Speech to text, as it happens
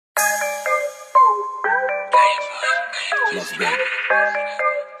Let's go. I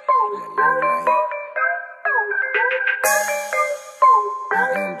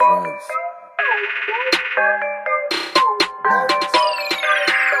am drugs.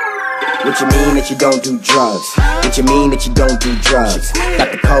 What you mean that you don't do drugs? What you mean that you don't do drugs?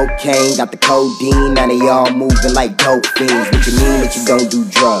 Got the cocaine, got the codeine, now they all moving like dope fiends. What you mean that you don't do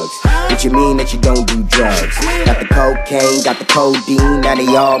drugs? What you mean that you don't do drugs? Got the cocaine, got the codeine, now they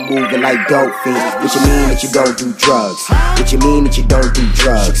all moving like dope fiends. What you mean that you don't do drugs? What you mean that you don't do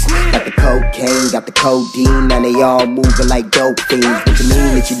drugs? Got the cocaine, got the codeine, now they all moving like dope fiends. What you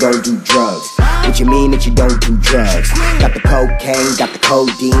mean that you don't do drugs? What you mean that you don't do drugs? Got the cocaine, got the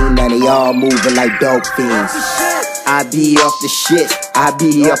codeine, now they all moving like dope fiends. I be off the shit, I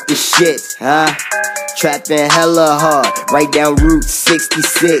be off the shit, huh? Trapping hella hard, right down Route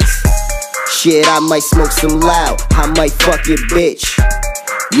 66. Shit, I might smoke some loud, I might fuck your bitch.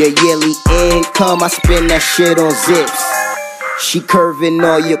 Your yearly income, I spend that shit on zips. She curving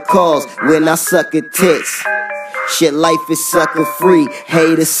all your calls when I suck her tits. Shit, life is sucker free,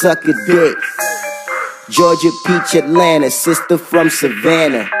 haters suck a dick. Georgia Peach, Atlanta, sister from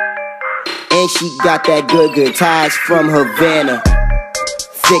Savannah. And she got that good ties from Havana.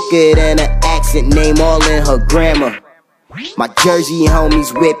 Thicker than an accent, name all in her grammar. My Jersey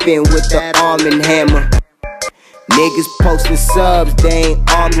homies whipping with the arm and hammer. Niggas posting subs, they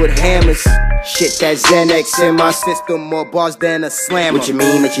ain't armed with hammers. Shit, that Xanax in my system, more bars than a slammer. What you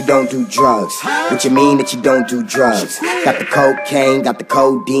mean that you don't do drugs? What you mean that you don't do drugs? Got the cocaine, got the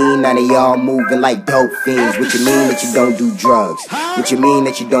codeine, now they all moving like dope fiends. What you mean that you don't do drugs? What you mean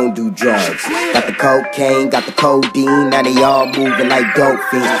that you don't do drugs? Got the cocaine, got the codeine, now they all moving like dope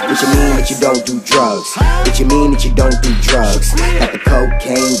fiends. What you mean that you don't do drugs? What you mean that you don't do drugs? Got the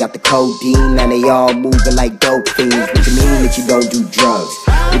cocaine, got the codeine, now they all moving like dope fiends. What you mean that you don't do drugs?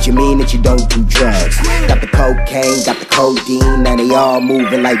 What you mean that you don't do drugs? Got the cocaine, got the codeine, now they all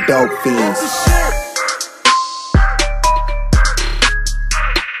moving like dope fiends.